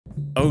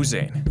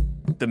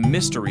Ozain, the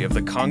mystery of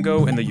the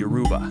Congo and the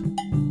Yoruba.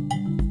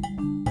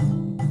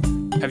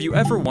 Have you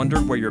ever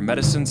wondered where your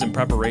medicines and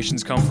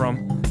preparations come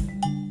from?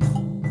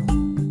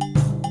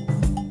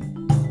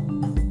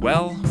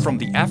 Well, from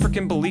the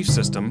African belief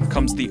system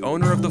comes the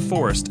owner of the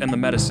forest and the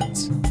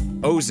medicines,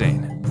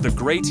 Ozain, the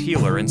great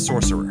healer and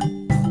sorcerer.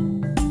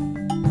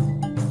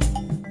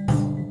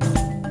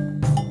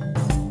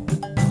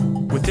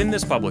 Within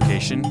this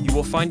publication, you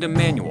will find a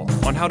manual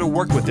on how to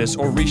work with this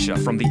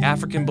Orisha from the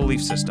African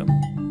belief system.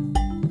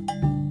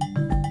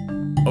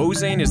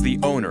 Ozain is the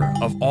owner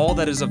of all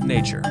that is of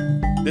nature.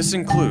 This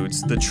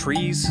includes the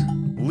trees,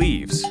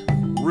 leaves,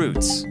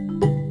 roots,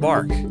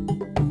 bark,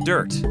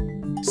 dirt,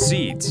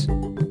 seeds,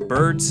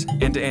 birds,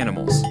 and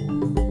animals.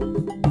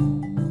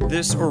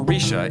 This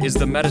Orisha is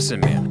the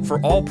medicine man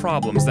for all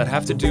problems that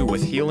have to do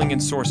with healing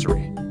and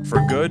sorcery,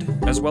 for good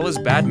as well as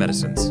bad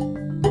medicines.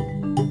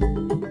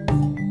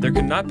 There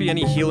cannot be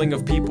any healing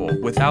of people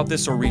without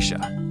this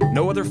Orisha.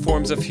 No other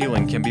forms of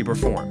healing can be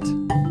performed.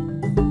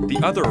 The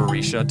other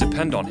Orisha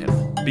depend on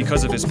him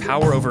because of his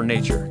power over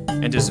nature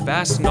and his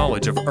vast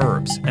knowledge of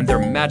herbs and their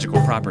magical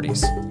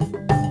properties.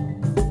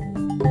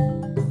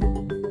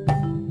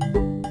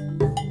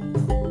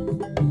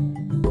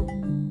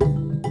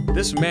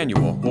 This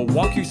manual will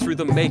walk you through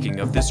the making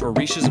of this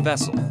Orisha's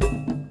vessel,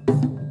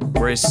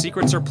 where his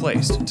secrets are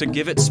placed to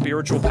give it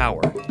spiritual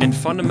power and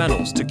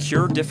fundamentals to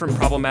cure different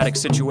problematic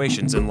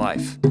situations in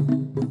life.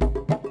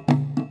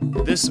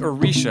 This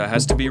Orisha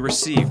has to be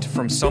received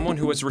from someone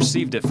who has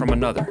received it from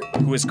another,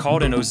 who is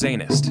called an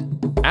Ozainist.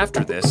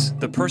 After this,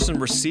 the person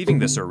receiving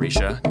this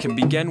Orisha can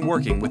begin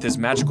working with his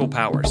magical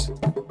powers.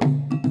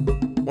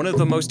 One of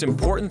the most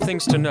important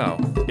things to know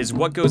is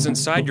what goes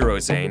inside your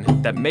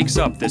Ozain that makes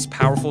up this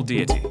powerful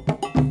deity.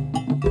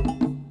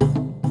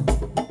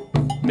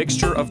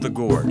 Mixture of the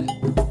gourd.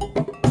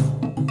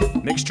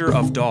 Mixture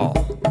of dal.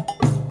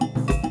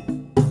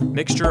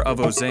 Mixture of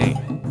Ozain.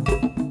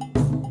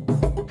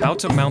 How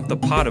to mount the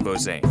pot of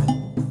Ozain.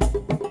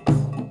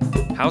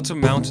 How to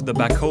mount the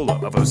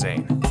bacola of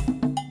Ozain.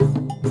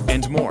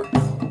 And more.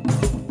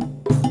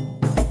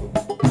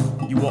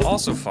 You will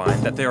also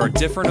find that there are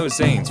different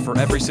Ozains for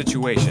every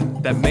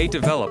situation that may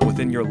develop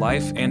within your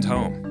life and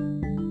home.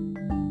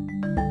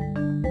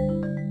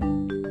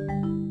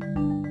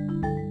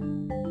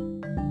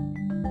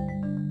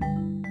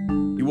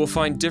 You will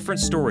find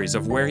different stories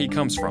of where he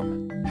comes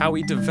from, how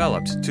he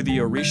developed to the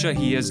Orisha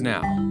he is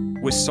now,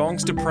 with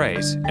songs to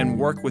praise and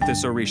work with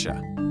this Orisha.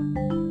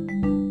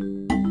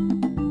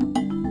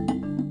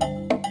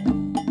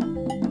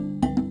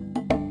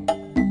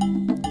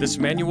 This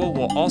manual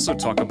will also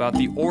talk about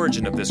the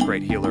origin of this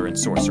great healer and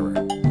sorcerer,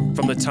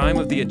 from the time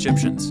of the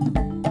Egyptians.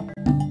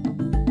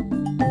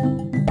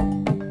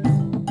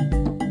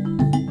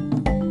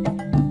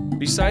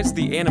 Besides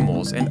the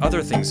animals and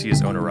other things he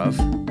is owner of,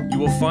 you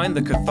will find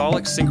the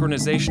Catholic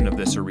synchronization of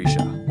this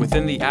Orisha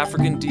within the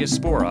African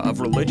diaspora of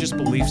religious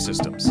belief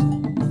systems.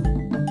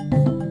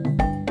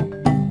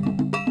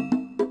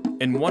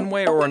 In one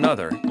way or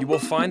another, you will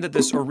find that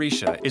this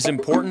Orisha is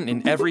important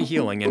in every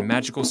healing and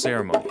magical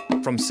ceremony,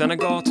 from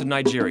Senegal to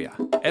Nigeria,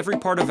 every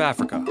part of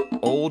Africa,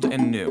 old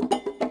and new.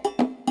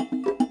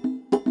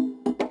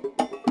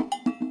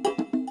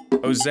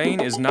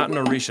 Ozain is not an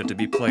Orisha to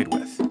be played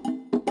with.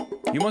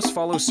 You must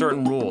follow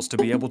certain rules to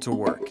be able to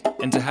work,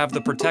 and to have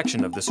the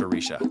protection of this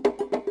Orisha.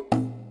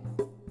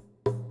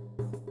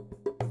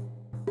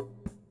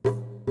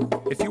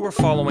 If you are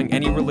following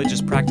any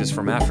religious practice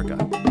from Africa,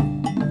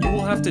 you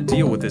will have to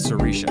deal with this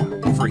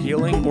Orisha for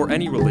healing or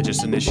any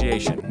religious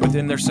initiation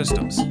within their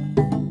systems.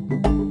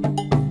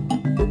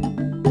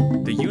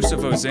 The use of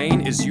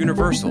Ozain is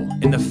universal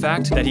in the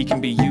fact that he can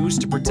be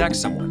used to protect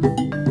someone,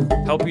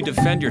 help you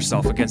defend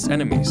yourself against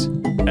enemies,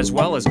 as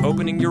well as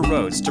opening your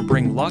roads to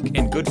bring luck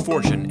and good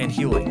fortune and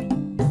healing.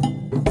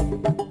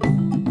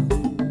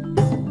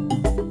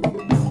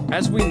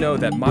 As we know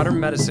that modern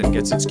medicine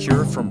gets its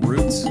cure from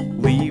roots,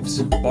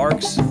 leaves,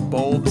 barks,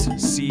 bulbs,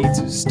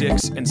 seeds,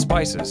 sticks, and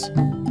spices,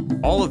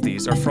 all of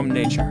these are from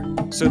nature,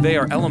 so they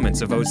are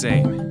elements of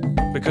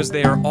Ozain, because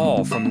they are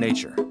all from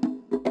nature.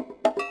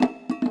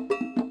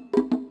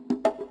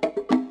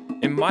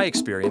 In my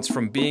experience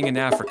from being in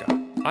Africa,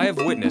 I have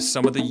witnessed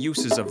some of the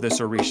uses of this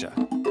Orisha.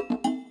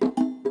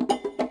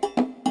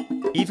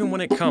 Even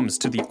when it comes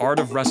to the art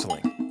of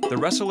wrestling, the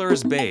wrestler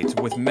is bathed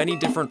with many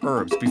different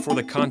herbs before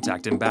the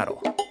contact in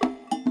battle.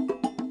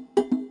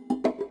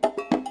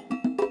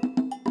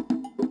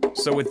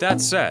 So with that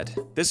said,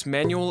 this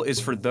manual is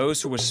for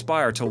those who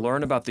aspire to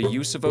learn about the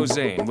use of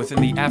Ozain within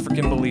the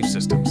African belief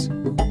systems,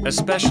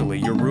 especially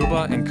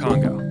Yoruba and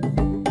Congo.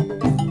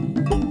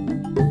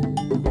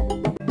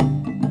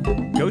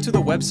 Go to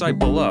the website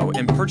below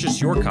and purchase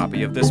your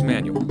copy of this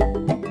manual,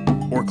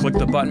 or click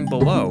the button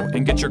below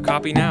and get your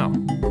copy now.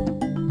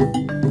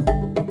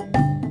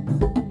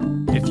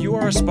 If you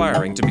are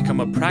aspiring to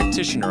become a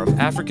practitioner of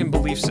African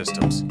belief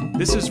systems,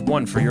 this is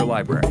one for your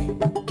library.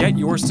 Get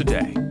yours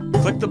today.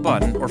 Click the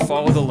button or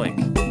follow the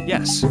link.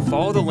 Yes,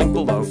 follow the link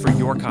below for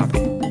your copy.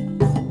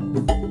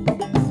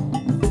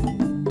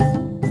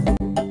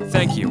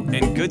 Thank you,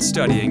 and good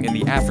studying in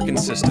the African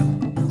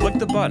system. Click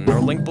the button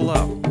or link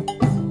below.